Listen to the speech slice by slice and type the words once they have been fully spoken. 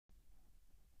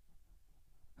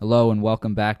Hello and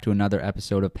welcome back to another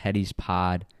episode of Petty's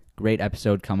Pod. Great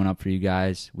episode coming up for you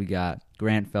guys. We got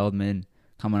Grant Feldman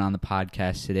coming on the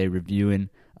podcast today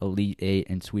reviewing Elite 8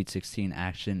 and Sweet 16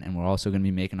 action, and we're also going to be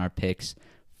making our picks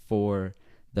for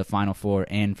the Final Four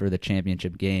and for the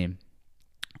championship game.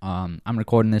 I'm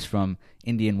recording this from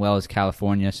Indian Wells,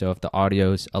 California, so if the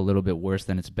audio is a little bit worse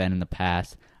than it's been in the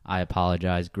past, I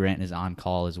apologize. Grant is on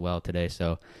call as well today,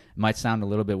 so it might sound a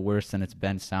little bit worse than it's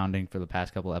been sounding for the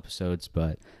past couple episodes,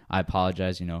 but I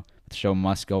apologize. The show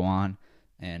must go on,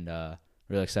 and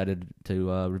really excited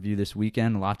to review this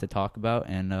weekend. A lot to talk about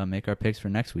and make our picks for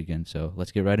next weekend, so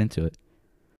let's get right into it.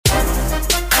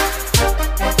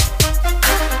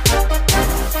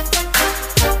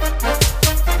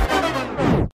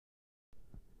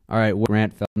 All right,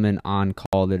 Grant Feldman on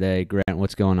call today. Grant,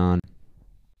 what's going on?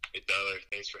 Hey, Tyler.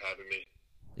 Thanks for having me.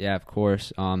 Yeah, of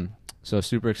course. So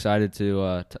super excited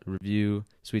to review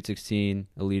Sweet 16,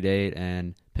 Elite 8,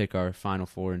 and pick our Final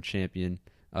Four and champion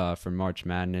for March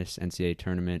Madness NCAA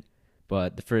tournament.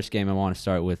 But the first game I want to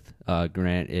start with,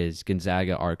 Grant, is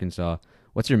Gonzaga, Arkansas.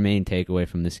 What's your main takeaway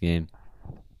from this game?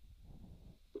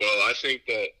 Well, I think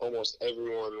that almost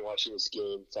everyone watching this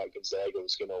game thought Gonzaga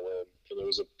was going to win. And it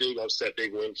was a big upset,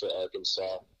 big win for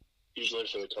Arkansas. Huge win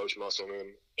for the coach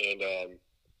Musselman. And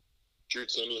Drew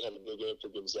Timme had a big game for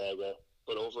Gonzaga.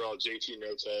 But overall, JT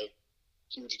Note,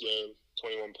 huge game,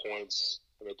 21 points,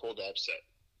 and they pulled the upset.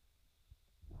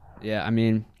 Yeah, I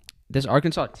mean, this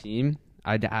Arkansas team,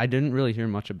 I didn't really hear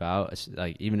much about.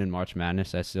 Like, even in March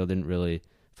Madness, I still didn't really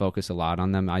focus a lot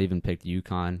on them. I even picked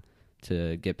UConn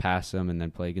to get past them and then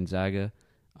play Gonzaga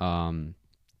in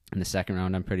the second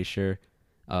round, I'm pretty sure.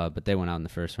 But they went out in the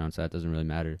first round, so that doesn't really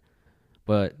matter.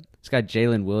 But this guy,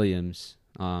 Jalen Williams,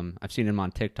 I've seen him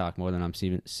on TikTok more than I'm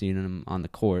seeing him on the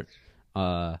court.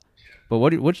 But what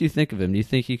do you think of him? Do you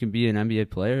think he can be an NBA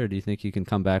player, or do you think he can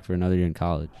come back for another year in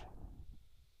college?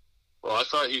 Well, I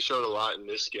thought he showed a lot in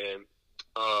this game.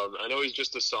 I know he's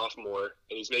just a sophomore,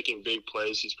 and he's making big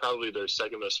plays. He's probably their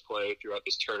second best player throughout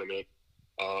this tournament.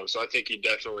 So I think he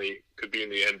definitely could be in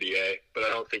the NBA, but I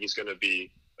don't think he's going to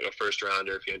be like a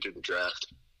first-rounder if he entered the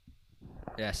draft.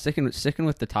 Yeah, sticking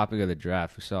with the topic of the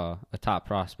draft, we saw a top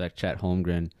prospect, Chet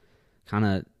Holmgren, kind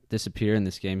of disappear in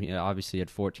this game. He obviously had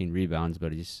 14 rebounds,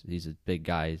 but he's a big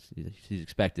guy. He's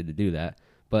expected to do that.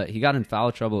 But he got in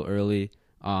foul trouble early,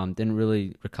 didn't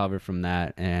really recover from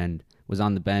that, and was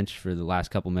on the bench for the last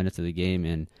couple minutes of the game.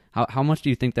 And how much do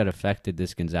you think that affected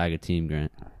this Gonzaga team,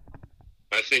 Grant?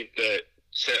 I think that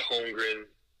Chet Holmgren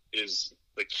is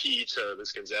the key to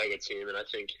this Gonzaga team, and I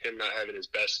think him not having his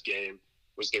best game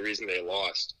was the reason they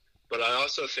lost. But I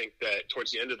also think that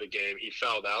towards the end of the game, he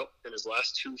fouled out, and his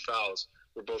last two fouls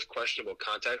were both questionable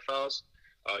contact fouls.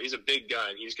 He's a big guy,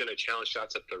 and he's going to challenge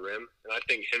shots at the rim, and I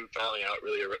think him fouling out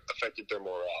really affected their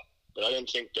morale. But I didn't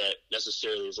think that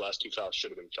necessarily his last two fouls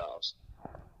should have been fouls.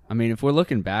 I mean, if we're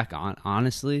looking back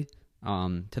honestly,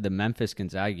 to the Memphis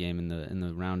Gonzaga game in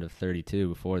the round of 32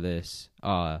 before this,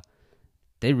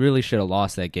 they really should have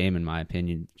lost that game in my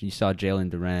opinion. You saw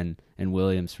Jalen Duren and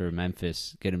Williams for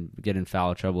Memphis get in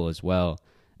foul trouble as well,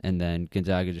 and then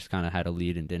Gonzaga just kind of had a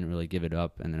lead and didn't really give it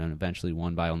up, and then eventually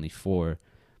won by only 4.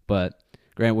 But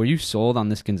Grant, were you sold on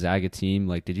this Gonzaga team?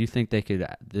 Like, did you think they could?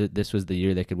 This was the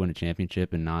year they could win a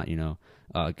championship and not,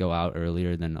 go out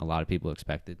earlier than a lot of people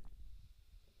expected?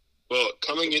 Well,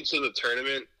 coming into the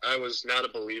tournament, I was not a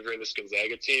believer in this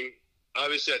Gonzaga team.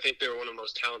 Obviously, I think they were one of the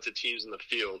most talented teams in the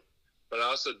field, but I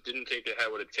also didn't think they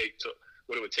had what it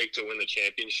would take to win the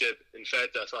championship. In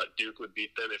fact, I thought Duke would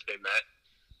beat them if they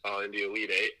met in the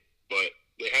Elite 8. But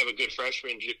they have a good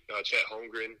freshman, Chet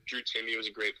Holmgren. Drew Timme was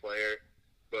a great player,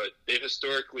 but they've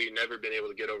historically never been able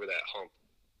to get over that hump.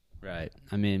 Right.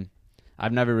 I mean,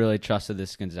 I've never really trusted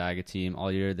this Gonzaga team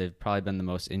all year. They've probably been the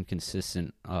most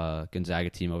inconsistent Gonzaga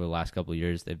team over the last couple of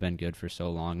years. They've been good for so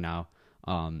long now,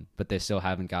 but they still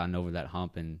haven't gotten over that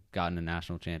hump and gotten a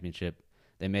national championship.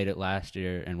 They made it last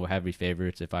year and were heavy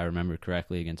favorites, if I remember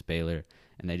correctly, against Baylor,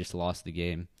 and they just lost the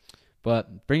game.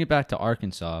 But bring it back to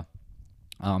Arkansas.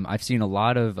 I've seen a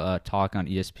lot of talk on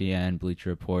ESPN, Bleacher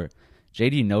Report.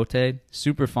 JD Note,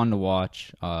 super fun to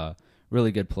watch,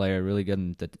 really good player, really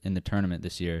good in the tournament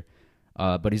this year.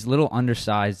 But he's a little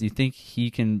undersized. Do you think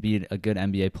he can be a good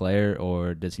NBA player,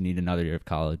 or does he need another year of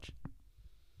college?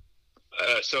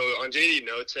 So on JD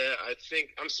Note, I think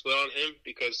I'm split on him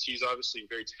because he's obviously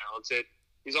very talented.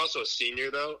 He's also a senior,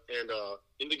 though, and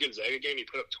in the Gonzaga game, he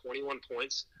put up 21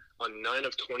 points on 9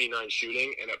 of 29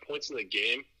 shooting, and at points in the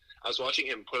game, I was watching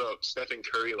him put up Stephen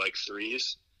Curry-like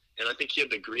threes, and I think he had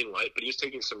the green light, but he was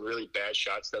taking some really bad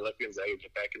shots that let Gonzaga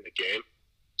get back in the game.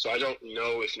 So I don't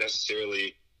know if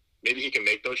necessarily maybe he can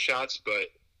make those shots, but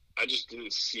I just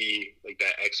didn't see like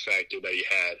that X factor that he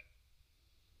had.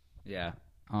 Yeah.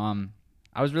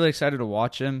 I was really excited to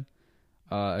watch him.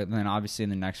 And then obviously in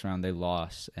the next round they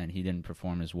lost, and he didn't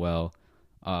perform as well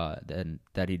than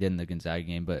that he did in the Gonzaga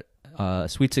game. But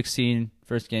Sweet 16,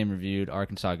 first game reviewed,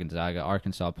 Arkansas-Gonzaga.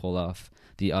 Arkansas pulled off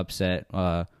the upset.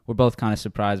 We're both kind of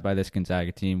surprised by this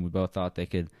Gonzaga team. We both thought they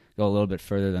could go a little bit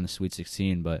further than the Sweet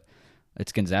 16, but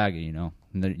it's Gonzaga, you know.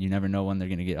 You never know when they're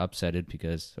going to get upsetted,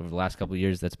 because over the last couple of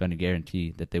years that's been a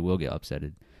guarantee that they will get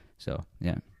upsetted. So,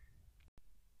 yeah.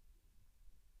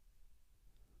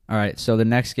 All right, so the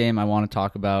next game I want to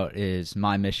talk about is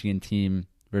my Michigan team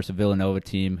versus a Villanova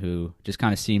team who just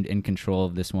kind of seemed in control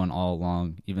of this one all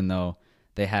along, even though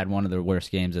they had one of the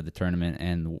worst games of the tournament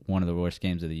and one of the worst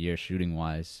games of the year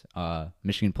shooting-wise.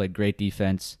 Michigan played great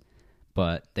defense,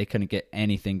 but they couldn't get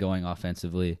anything going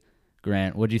offensively.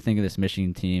 Grant, what do you think of this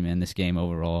Michigan team and this game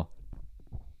overall?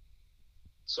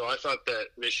 So I thought that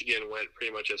Michigan went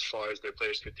pretty much as far as their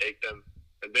players could take them.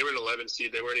 And they were an 11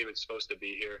 seed. They weren't even supposed to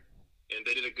be here. And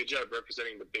they did a good job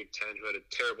representing the Big Ten, who had a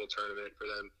terrible tournament for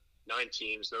them. 9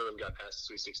 teams, none of them got past the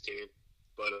Sweet 16.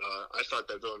 But I thought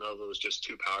that Villanova was just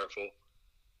too powerful.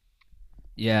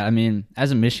 Yeah, I mean,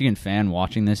 as a Michigan fan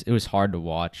watching this, it was hard to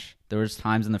watch. There was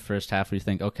times in the first half where you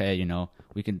think, okay, you know,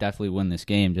 we can definitely win this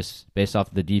game just based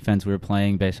off the defense we were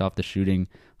playing, based off the shooting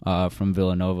from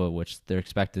Villanova, which they're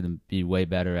expected to be way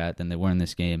better at than they were in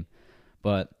this game.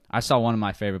 But I saw one of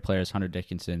my favorite players, Hunter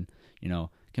Dickinson, you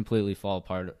know, completely fall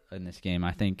apart in this game.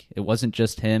 I think it wasn't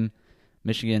just him.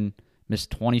 Michigan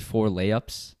missed 24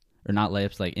 layups, or not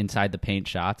layups, like inside the paint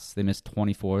shots. They missed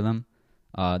 24 of them.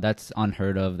 That's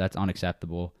unheard of. That's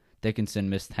unacceptable. Dickinson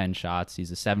missed 10 shots.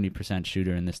 He's a 70%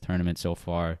 shooter in this tournament so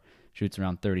far. Shoots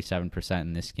around 37%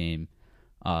 in this game.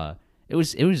 It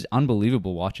was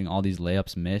unbelievable watching all these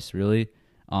layups miss, really.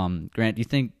 Grant, do you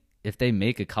think if they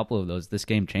make a couple of those, this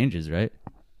game changes, right?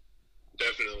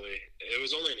 Definitely. It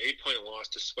was only an 8-point loss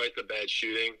despite the bad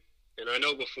shooting. And I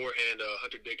know beforehand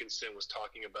Hunter Dickinson was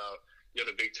talking about the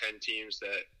other Big Ten teams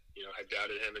that, you know, had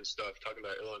doubted him and stuff, talking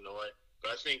about Illinois.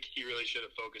 But I think he really should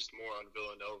have focused more on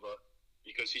Villanova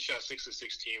because he shot 6 of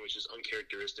 16, which is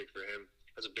uncharacteristic for him.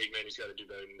 As a big man, he's got to do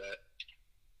better than that.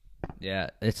 Yeah,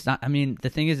 it's not. I mean, the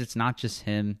thing is, it's not just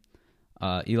him.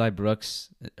 Eli Brooks,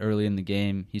 early in the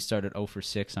game, he started 0 for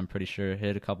 6, I'm pretty sure.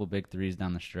 Hit a couple big threes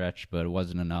down the stretch, but it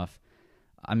wasn't enough.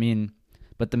 I mean,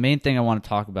 but the main thing I want to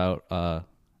talk about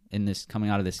in this coming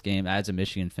out of this game, as a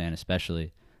Michigan fan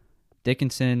especially,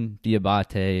 Dickinson,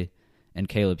 Diabate, and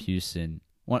Caleb Houston.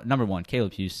 Number one,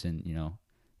 Caleb Houston, you know,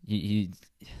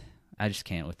 I just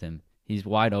can't with him. He's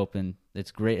wide open.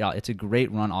 It's great. It's a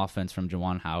great run offense from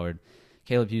Juwan Howard.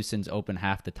 Caleb Houston's open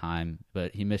half the time,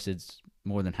 but he misses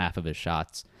more than half of his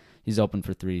shots. He's open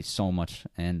for three so much,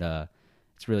 and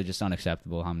it's really just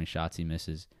unacceptable how many shots he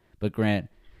misses. But Grant,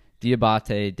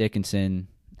 Diabate, Dickinson,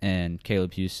 and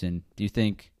Caleb Houston, do you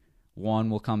think one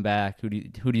will come back? Who do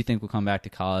you think will come back to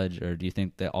college, or do you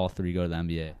think that all three go to the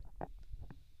NBA?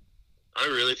 I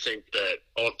really think that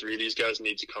all three of these guys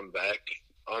need to come back.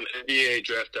 On NBA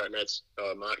Draft.net's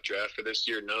mock draft for this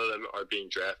year, none of them are being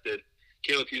drafted.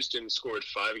 Caleb Houston scored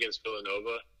 5 against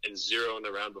Villanova and 0 in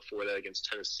the round before that against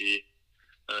Tennessee.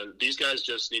 These guys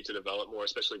just need to develop more,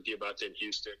 especially Diabate and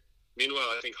Houston. Meanwhile,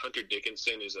 I think Hunter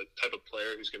Dickinson is a type of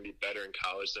player who's going to be better in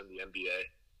college than the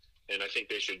NBA, and I think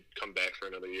they should come back for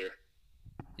another year.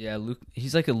 Yeah,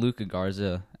 he's like a Luka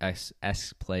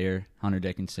Garza-esque player, Hunter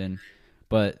Dickinson.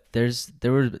 But there's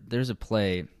a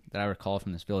play that I recall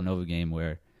from this Villanova game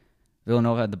where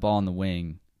Villanova had the ball in the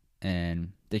wing,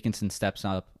 and Dickinson steps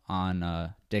up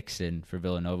on Dixon for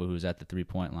Villanova, who's at the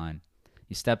three-point line.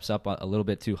 He steps up a little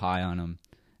bit too high on him,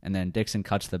 and then Dixon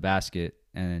cuts the basket,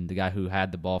 and the guy who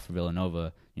had the ball for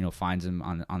Villanova, you know, finds him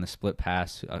on the split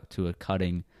pass to a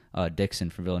cutting Dixon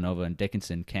for Villanova, and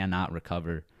Dickinson cannot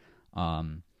recover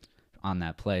on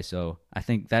that play. So I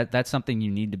think that's something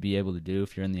you need to be able to do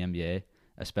if you're in the NBA,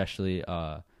 especially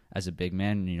as a big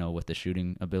man, you know, with the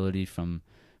shooting ability from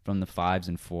the 5s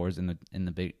and 4s in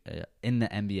the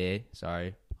NBA.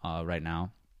 Sorry, right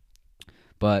now.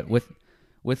 But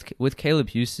with Caleb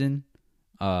Houston,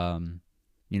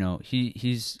 you know,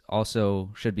 he's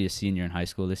also should be a senior in high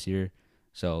school this year.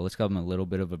 So let's give him a little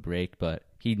bit of a break, but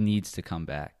he needs to come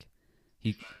back.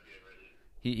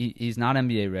 He's not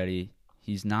NBA ready.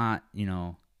 He's not, you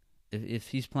know, if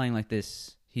he's playing like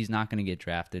this, he's not going to get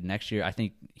drafted. Next year, I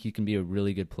think he can be a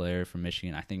really good player for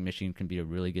Michigan. I think Michigan can be a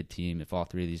really good team if all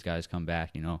three of these guys come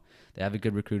back. You know, they have a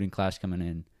good recruiting class coming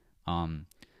in.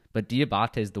 But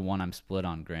Diabate is the one I'm split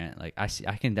on, Grant. Like I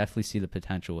can definitely see the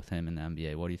potential with him in the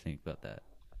NBA. What do you think about that?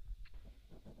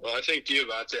 Well, I think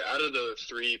Diabate, out of the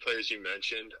three players you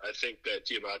mentioned, I think that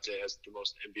Diabate has the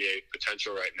most NBA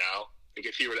potential right now. Like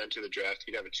if he were to enter the draft,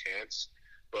 he'd have a chance.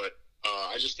 But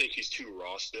I just think he's too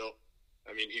raw still.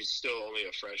 I mean, he's still only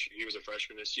a freshman. He was a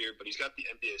freshman this year, but he's got the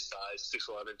NBA size,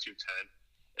 6'11", 210.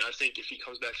 And I think if he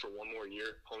comes back for one more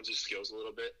year, hones his skills a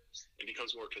little bit, and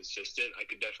becomes more consistent, I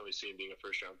could definitely see him being a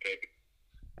first-round pick.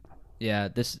 Yeah,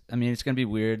 it's going to be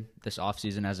weird this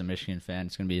offseason as a Michigan fan.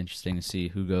 It's going to be interesting to see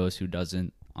who goes, who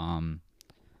doesn't.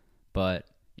 But,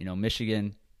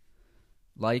 Michigan,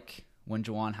 like when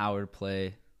Juwan Howard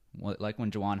played,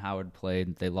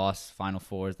 they lost Final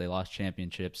Fours, they lost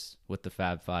championships with the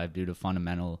Fab Five due to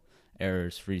fundamental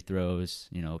errors, free throws,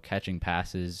 catching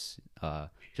passes,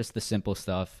 just the simple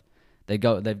stuff. They've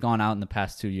gone out in the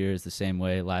past 2 years the same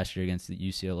way. Last year against the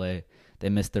UCLA, they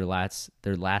missed their last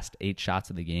 8 shots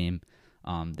of the game.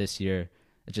 This year,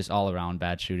 it's just all around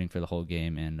bad shooting for the whole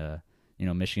game, and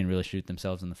Michigan really shoot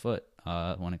themselves in the foot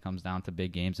when it comes down to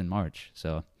big games in March.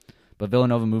 So, but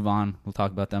Villanova move on. We'll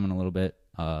talk about them in a little bit.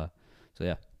 So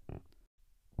yeah.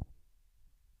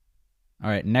 All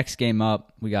right, next game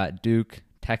up, we got Duke,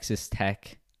 Texas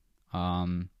Tech.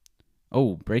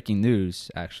 Breaking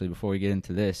news, actually, before we get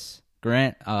into this.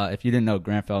 Grant, if you didn't know,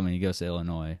 Grant Feldman, he goes to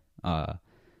Illinois.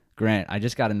 Grant, I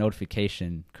just got a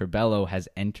notification. Curbelo has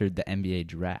entered the NBA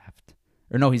draft.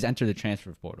 Or no, he's entered the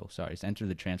transfer portal. Sorry, he's entered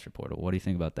the transfer portal. What do you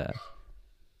think about that?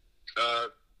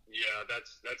 Yeah,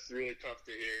 that's really tough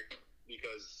to hear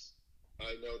because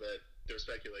I know that there's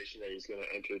speculation that he's going to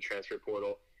enter the transfer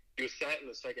portal. He was sat in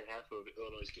the second half of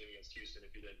Illinois' game against Houston,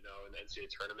 if you didn't know, in the NCAA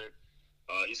tournament.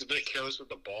 He's a bit careless with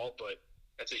the ball, but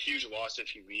that's a huge loss if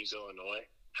he leaves Illinois.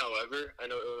 However, I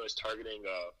know Illinois is targeting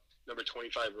number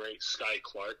 25 ranked Sky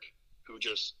Clark, who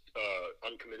just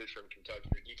decommitted from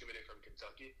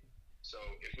Kentucky. So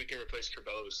if we can replace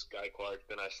Curbelo with Sky Clark,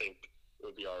 then I think it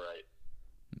would be all right.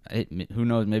 Who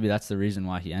knows? Maybe that's the reason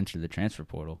why he entered the transfer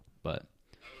portal. But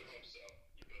I would hope so,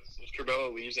 because if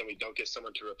Curbelo leaves and we don't get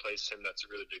someone to replace him, that's a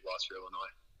really big loss for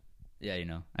Illinois.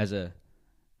 Yeah,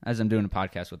 as I'm doing a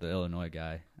podcast with the Illinois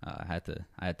guy, I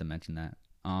had to mention that.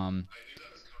 I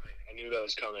knew that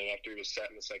was coming after he was sat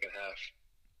in the second half.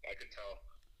 I could tell.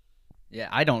 Yeah,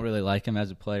 I don't really like him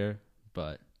as a player,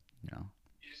 but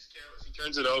he's careless. He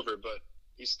turns it over, but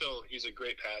he's a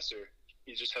great passer.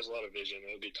 He just has a lot of vision.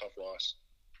 It would be a tough loss.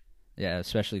 Yeah,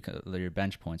 especially your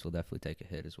bench points will definitely take a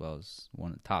hit, as well as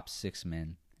one of the top 6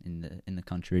 men in the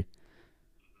country.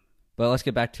 But let's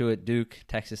get back to it. Duke,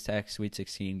 Texas Tech, Sweet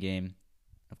 16 game.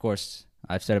 Of course,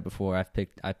 I've said it before. I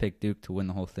picked Duke to win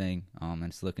the whole thing. And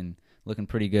it's looking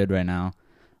pretty good right now.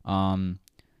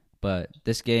 But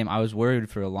this game, I was worried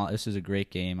for a long. This is a great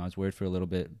game. I was worried for a little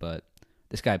bit, but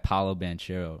this guy Paolo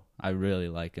Banchero, I really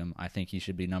like him. I think he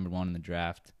should be number 1 in the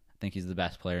draft. I think he's the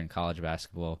best player in college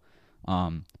basketball.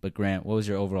 But Grant, what was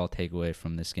your overall takeaway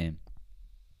from this game?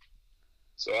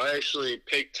 So I actually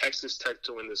picked Texas Tech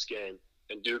to win this game,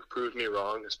 and Duke proved me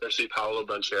wrong, especially Paolo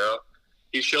Banchero.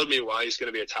 He showed me why he's going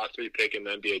to be a top 3 pick in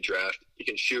the NBA draft. He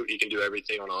can shoot. He can do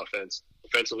everything on offense.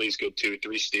 Defensively, he's good too,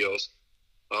 3 steals.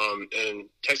 And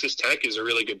Texas Tech is a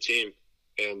really good team,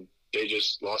 and they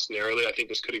just lost narrowly. I think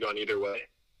this could have gone either way,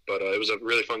 but it was a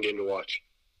really fun game to watch.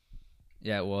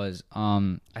 Yeah, it was.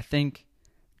 I think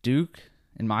Duke,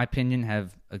 in my opinion,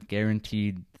 have a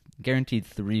guaranteed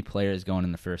 3 players going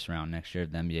in the first round next year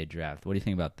of the NBA draft. What do you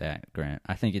think about that, Grant?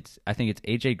 I think it's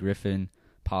AJ Griffin,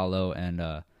 Paolo,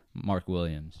 and Mark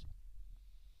Williams.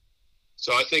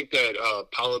 So I think that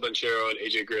Paolo Banchero and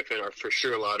AJ Griffin are for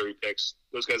sure lottery picks.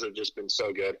 Those guys have just been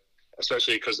so good,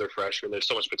 especially because they're freshmen. There's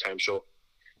so much potential.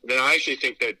 And then I actually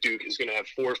think that Duke is going to have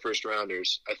 4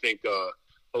 first-rounders. I think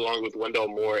along with Wendell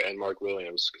Moore and Mark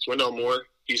Williams. Because Wendell Moore,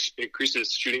 he's increased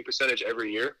his shooting percentage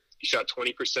every year. He shot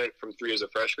 20% from 3 as a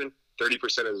freshman,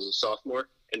 30% as a sophomore,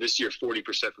 and this year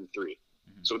 40% from 3.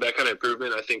 Mm-hmm. So with that kind of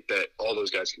improvement, I think that all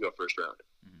those guys can go first round.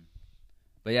 Mm-hmm.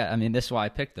 But yeah, I mean, this is why I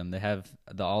picked them. They have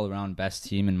the all-around best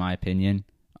team, in my opinion.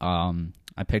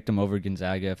 I picked them over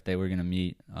Gonzaga if they were going to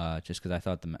meet, just because I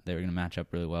thought they were going to match up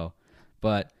really well.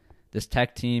 But this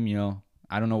Tech team,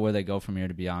 I don't know where they go from here,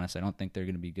 to be honest. I don't think they're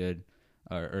going to be good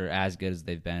or as good as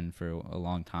they've been for a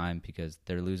long time because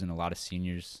they're losing a lot of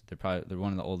seniors. They're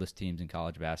one of the oldest teams in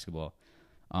college basketball.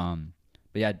 But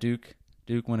yeah, Duke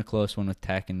won a close one with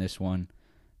Tech in this one.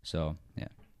 So, yeah.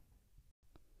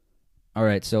 All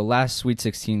right, so last Sweet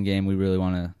 16 game we really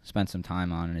want to spend some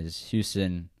time on is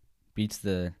Houston beats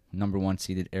the number 1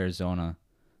 seeded Arizona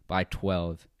by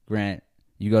 12. Grant,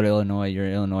 you go to Illinois. You're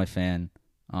an Illinois fan.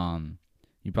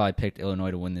 You probably picked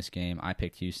Illinois to win this game. I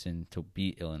picked Houston to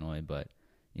beat Illinois, but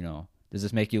does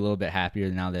this make you a little bit happier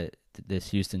now that this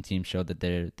Houston team showed that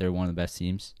they're one of the best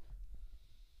teams?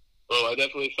 Well, I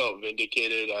definitely felt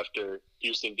vindicated after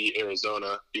Houston beat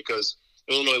Arizona because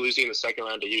Illinois losing in the second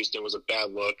round to Houston was a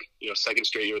bad look. Second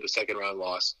straight year with a second round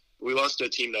loss. We lost to a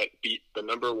team that beat the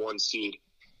number one seed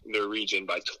in their region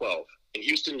by 12. And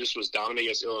Houston just was dominant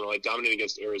against Illinois, dominant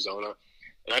against Arizona.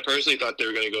 And I personally thought they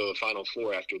were going to go to the Final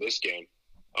Four after this game,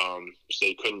 which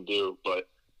they couldn't do. But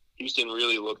Houston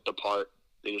really looked the part.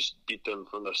 They just beat them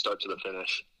from the start to the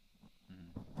finish.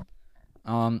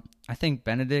 I think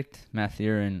Benedict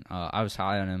Mathurin, I was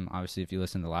high on him. Obviously, if you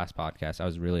listen to the last podcast, I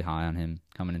was really high on him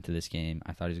coming into this game.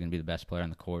 I thought he was going to be the best player on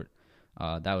the court.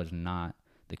 That was not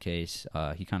the case.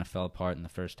 He kind of fell apart in the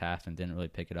first half and didn't really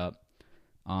pick it up.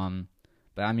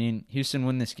 But, I mean, Houston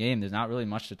won this game. There's not really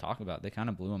much to talk about. They kind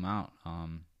of blew him out.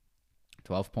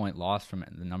 12-point loss from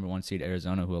the number one seed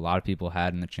Arizona, who a lot of people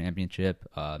had in the championship,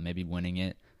 maybe winning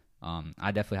it.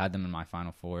 I definitely had them in my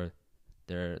Final Four.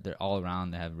 They're all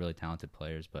around. They have really talented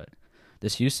players, but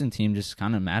this Houston team just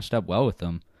kind of matched up well with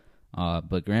them.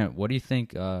 But Grant, what do you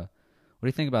think? What do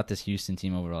you think about this Houston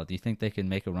team overall? Do you think they can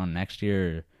make a run next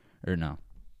year, or no?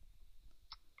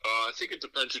 I think it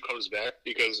depends who comes back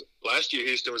because last year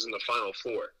Houston was in the Final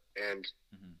Four, and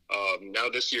now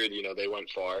this year they went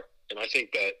far, and I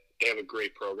think that they have a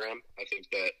great program. I think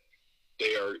that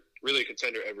they are really a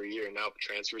contender every year, and now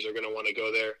transfers are going to want to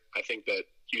go there. I think that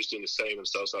Houston is setting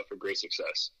themselves up for great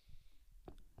success.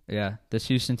 Yeah, this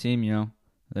Houston team,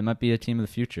 they might be a team of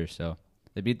the future. So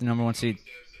they beat the number one seed.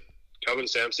 Kelvin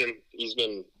Sampson, he's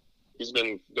been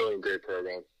building a great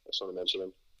program. I just want to mention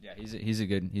him. Yeah, he's a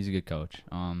good coach.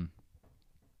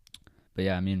 But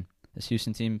yeah, I mean, this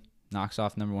Houston team knocks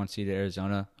off number one seed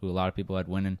Arizona, who a lot of people had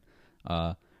winning.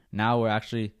 Now we're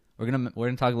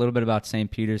gonna talk a little bit about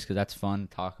St. Peter's because that's fun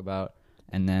to talk about,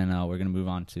 and then we're gonna move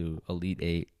on to Elite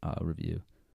Eight review.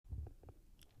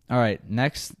 All right,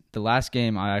 next, the last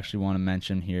game I actually want to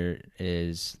mention here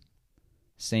is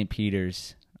St.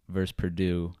 Peter's versus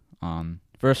Purdue.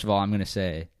 First of all, I'm going to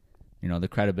say, the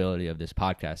credibility of this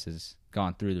podcast has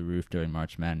gone through the roof during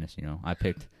March Madness. I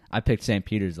picked St.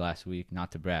 Peter's last week,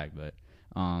 not to brag, but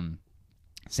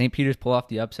St. Peter's pull off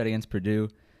the upset against Purdue.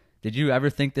 Did you ever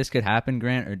think this could happen,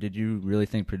 Grant, or did you really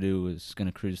think Purdue was going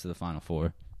to cruise to the Final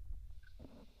Four?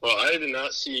 Well, I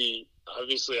didn't see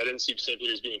St.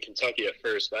 Peter's beating Kentucky at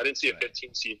first, but I didn't see a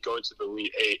 15 seed going to the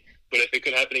Elite Eight. But if it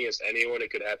could happen against anyone, it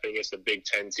could happen against a Big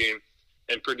Ten team.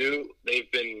 And Purdue,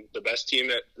 they've been the best team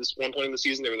at this one point in the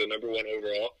season. They were the number one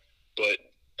overall. But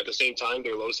at the same time,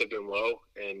 their lows have been low,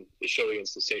 and they showed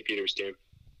against the St. Peter's team.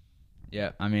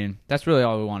 Yeah, I mean, that's really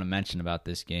all we want to mention about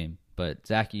this game. But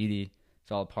Zach Edey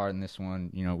fell apart in this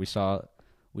one. We saw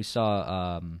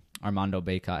Armando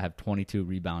Bacot have 22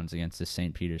 rebounds against the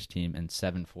St. Peter's team, and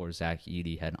 7-4 Zach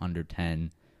Edey had under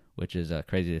 10, which is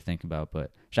crazy to think about.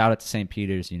 But shout out to St.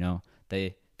 Peter's.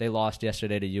 They lost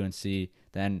yesterday to UNC.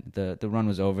 Then the run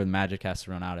was over. The Magic has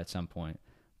to run out at some point.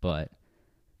 But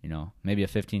maybe a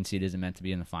 15 seed isn't meant to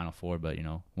be in the Final Four. But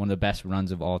one of the best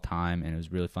runs of all time, and it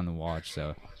was really fun to watch.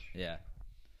 So yeah.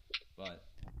 But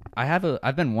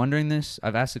I've been wondering this.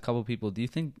 I've asked a couple people. Do you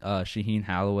think Shaheen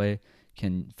Holloway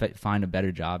can find a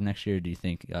better job next year? Or do you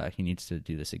think he needs to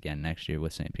do this again next year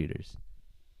with St. Peter's?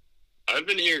 I've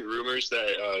been hearing rumors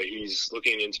that he's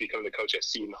looking into becoming the coach at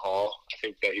Seton Hall. I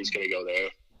think that he's going to go there.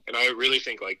 And I really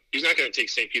think he's not going to take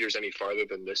St. Peter's any farther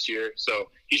than this year. So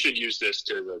he should use this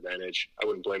to his advantage. I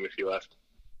wouldn't blame him if he left.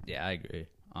 Yeah, I agree.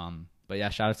 But yeah,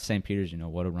 shout out to St. Peter's.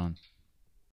 What a run.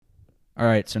 All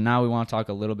right, so now we want to talk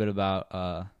a little bit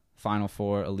about Final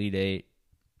Four, Elite Eight.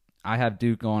 I have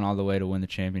Duke going all the way to win the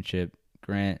championship.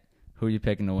 Grant, who are you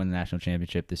picking to win the national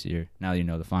championship this year, now that you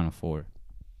know the Final Four?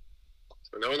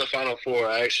 So knowing the Final Four,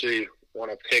 I actually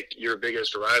want to pick your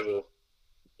biggest rival,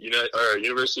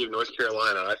 University of North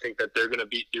Carolina. I think that they're going to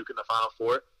beat Duke in the Final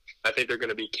Four. I think they're going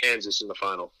to beat Kansas in the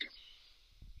final.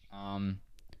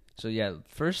 So yeah,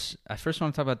 I first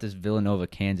want to talk about this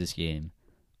Villanova-Kansas game,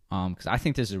 because I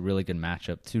think this is a really good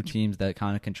matchup. Two teams that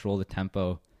kind of control the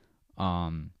tempo.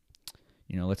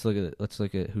 Let's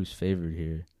look at who's favored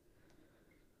here.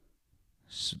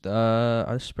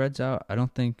 Are the spreads out? I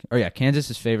don't think. Oh yeah, Kansas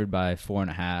is favored by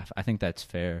 4.5. I think that's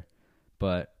fair.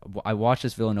 But I watched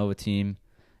this Villanova team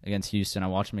against Houston. I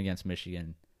watched them against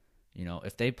Michigan.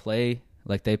 If they play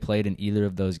like they played in either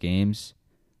of those games,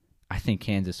 I think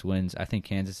Kansas wins. I think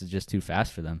Kansas is just too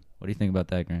fast for them. What do you think about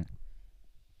that, Grant?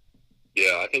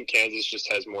 Yeah, I think Kansas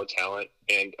just has more talent.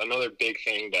 And another big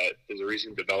thing that is a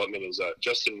recent development is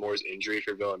Justin Moore's injury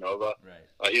for Villanova.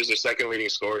 Right. He was their second leading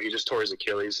scorer. He just tore his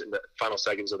Achilles in the final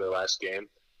seconds of their last game.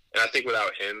 And I think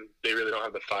without him, they really don't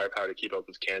have the firepower to keep up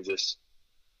with Kansas.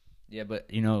 Yeah, but,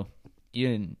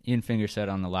 Ian Finger said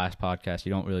on the last podcast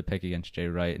you don't really pick against Jay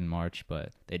Wright in March,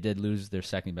 but they did lose their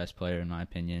second best player in my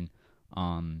opinion.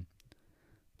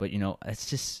 But it's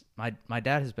just my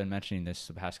dad has been mentioning this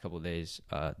the past couple of days.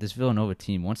 This Villanova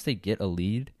team, once they get a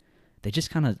lead, they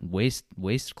just kind of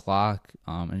waste clock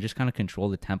and just kind of control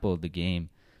the tempo of the game.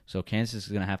 So Kansas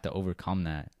is going to have to overcome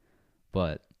that.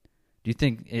 But do you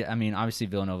think? I mean, obviously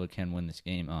Villanova can win this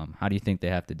game. How do you think they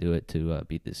have to do it to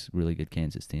beat this really good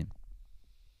Kansas team?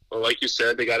 Well, like you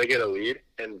said, they got to get a lead,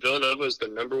 and Villanova is the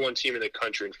number one team in the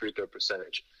country in free throw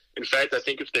percentage. In fact, I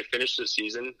think if they finish the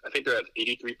season, I think they're at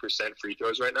 83% free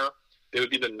throws right now. They would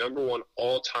be the number one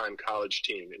all-time college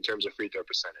team in terms of free throw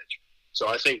percentage. So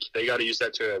I think they got to use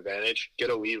that to their advantage, get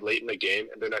a lead late in the game,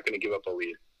 and they're not going to give up a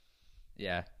lead.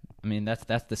 Yeah, I mean that's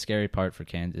the scary part for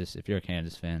Kansas. If you're a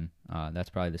Kansas fan, that's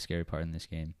probably the scary part in this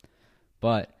game.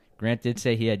 But Grant did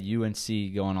say he had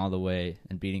UNC going all the way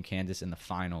and beating Kansas in the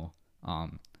final.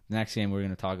 The next game we're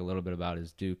going to talk a little bit about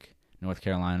is Duke, North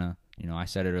Carolina. I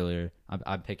said it earlier.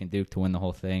 I'm picking Duke to win the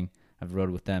whole thing. I've rode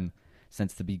with them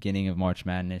since the beginning of March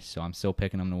Madness, so I'm still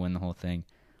picking them to win the whole thing.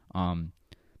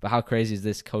 But how crazy is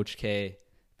this? Coach K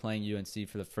playing UNC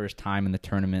for the first time in the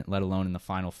tournament, let alone in the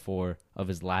Final Four of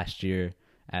his last year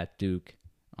at Duke.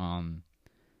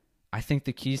 I think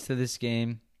the keys to this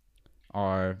game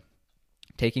are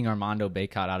taking Armando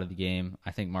Bacot out of the game.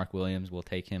 I think Mark Williams will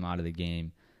take him out of the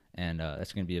game. And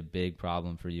that's going to be a big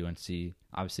problem for UNC.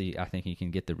 Obviously, I think he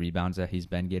can get the rebounds that he's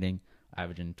been getting,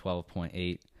 averaging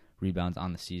 12.8 rebounds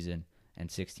on the season and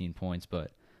 16 points.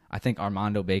 But I think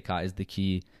Armando Bacot is the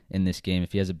key in this game.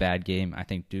 If he has a bad game, I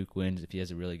think Duke wins. If he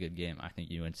has a really good game, I think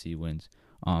UNC wins.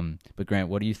 But Grant,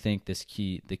 what do you think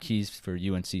the keys for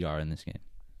UNC are in this game?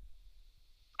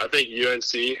 I think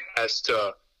UNC has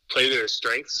to play their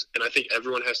strengths, and I think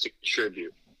everyone has to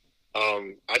contribute.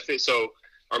 I think so.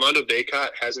 Armando Bacot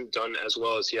hasn't done as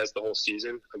well as he has the whole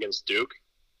season against Duke,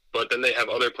 but then they have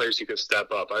other players who can step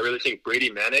up. I really think Brady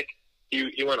Manick,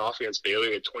 he went off against Baylor.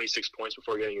 He had 26 points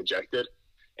before getting ejected.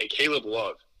 And Caleb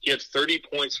Love, he had 30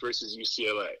 points versus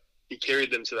UCLA. He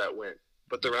carried them to that win.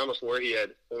 But the round before, he had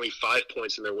only 5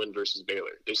 points in their win versus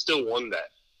Baylor. They still won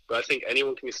that. But I think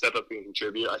anyone can step up and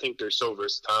contribute. I think they're so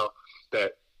versatile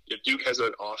that if Duke has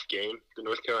an off game, the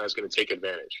North Carolina is going to take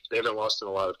advantage. They haven't lost in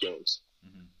a lot of games.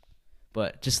 Mm-hmm.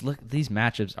 But just look, these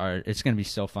matchups it's going to be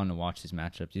so fun to watch these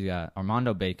matchups. You got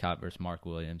Armando Bacot versus Mark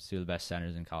Williams, two of the best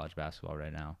centers in college basketball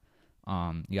right now.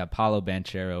 You got Paolo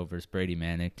Banchero versus Brady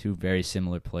Manick, two very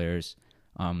similar players.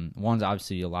 One's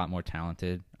obviously a lot more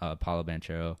talented, Paolo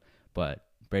Banchero, but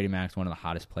Brady Manick's one of the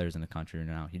hottest players in the country right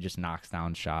now. He just knocks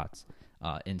down shots,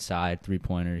 inside,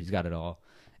 three-pointer. He's got it all.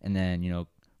 And then,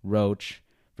 Roach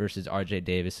versus R.J.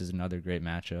 Davis is another great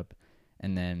matchup.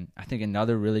 And then I think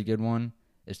another really good one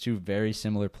is two very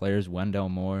similar players, Wendell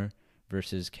Moore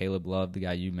versus Caleb Love, the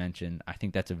guy you mentioned. I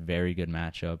think that's a very good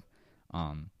matchup.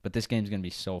 But this game's going to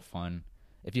be so fun.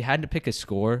 If you had to pick a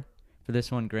score for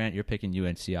this one, Grant, you're picking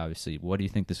UNC, obviously. What do you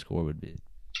think the score would be?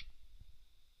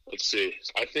 Let's see.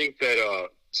 I think that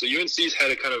so UNC's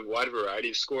had a kind of wide variety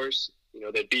of scores.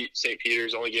 They beat St.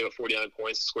 Peter's, only gave up 49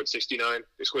 points, scored 69.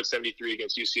 They scored 73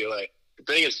 against UCLA. But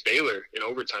then against Baylor in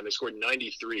overtime, they scored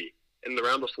 93. In the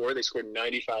round before, they scored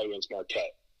 95 against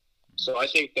Marquette. So I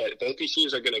think that both these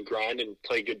teams are going to grind and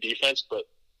play good defense, but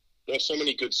there's so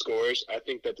many good scores. I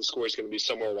think that the score is going to be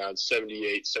somewhere around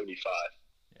 78, 75.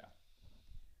 Yeah.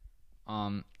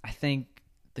 I think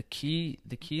the key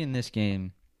in this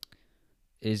game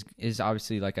is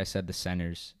obviously, like I said, the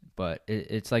centers. But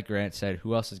it's like Grant said,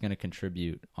 who else is going to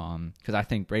contribute? Because I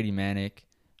think Brady Manick,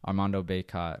 Armando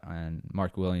Bacot, and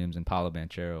Mark Williams and Paolo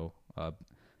Banchero,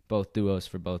 both duos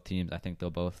for both teams. I think they'll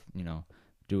both,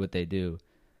 do what they do.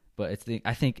 But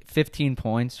I think 15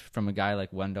 points from a guy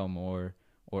like Wendell Moore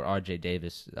or R.J.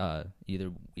 Davis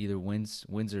either wins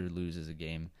or loses a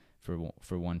game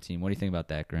for one team. What do you think about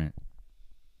that, Grant?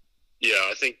 Yeah,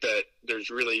 I think that there's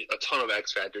really a ton of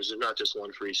X factors. There's not just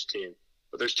one for each team.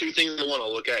 But there's two things I want to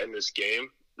look at in this game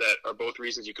that are both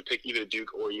reasons you could pick either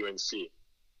Duke or UNC.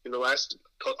 In the last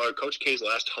Coach K's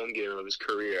last home game of his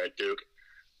career at Duke,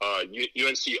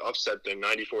 UNC upset them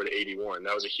 94-81.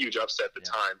 That was a huge upset at the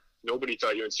time. Nobody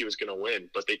thought UNC was going to win,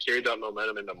 but they carried that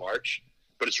momentum into March.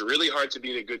 But it's really hard to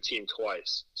beat a good team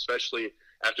twice, especially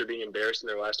after being embarrassed in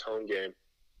their last home game.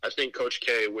 I think Coach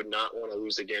K would not want to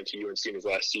lose again to UNC in his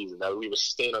last season. That would leave a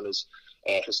stain on his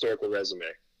historical resume.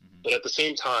 Mm-hmm. But at the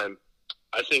same time,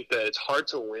 I think that it's hard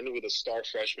to win with a star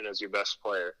freshman as your best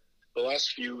player. The last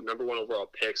few number one overall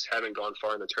picks haven't gone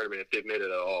far in the tournament if they've made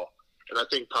it at all. And I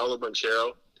think Paolo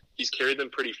Banchero, he's carried them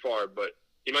pretty far, but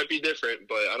he might be different,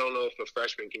 but I don't know if a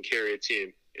freshman can carry a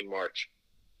team in March.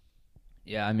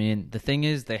 Yeah, I mean the thing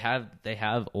is they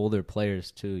have older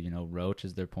players too. You know, Roach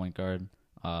is their point guard.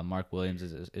 Mark Williams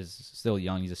is still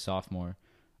young. He's a sophomore.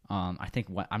 I think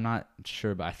I'm not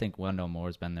sure, but I think Wendell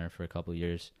Moore's been there for a couple of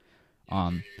years.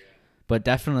 Um, but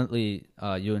definitely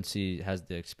UNC has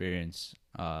the experience.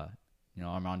 You know,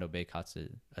 Armando Baycott's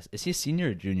is he a senior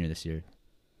or junior this year?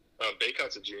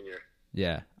 Baycott's a junior.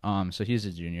 Yeah. So he's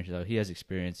a junior, so he has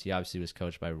experience. He obviously was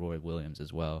coached by Roy Williams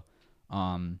as well.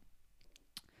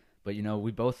 But you know,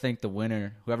 we both think the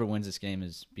winner, whoever wins this game,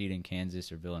 is beating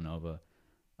Kansas or Villanova.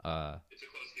 It's a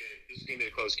close game. This is gonna be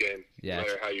a close game. Yeah, no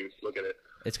matter how you look at it.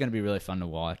 It's gonna be really fun to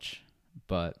watch.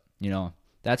 But you know,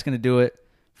 that's gonna do it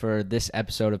for this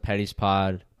episode of Petty's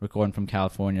Pod, recording from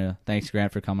California. Thanks,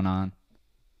 Grant, for coming on.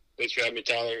 Thanks for having me,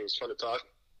 Tyler. It was fun to talk.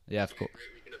 Yeah, of course.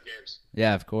 Great weekend of games.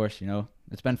 Yeah, of course. You know,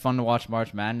 it's been fun to watch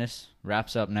March Madness.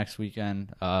 Wraps up next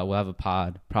weekend. We'll have a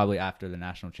pod probably after the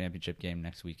national championship game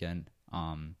next weekend.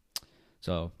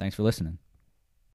 So thanks for listening.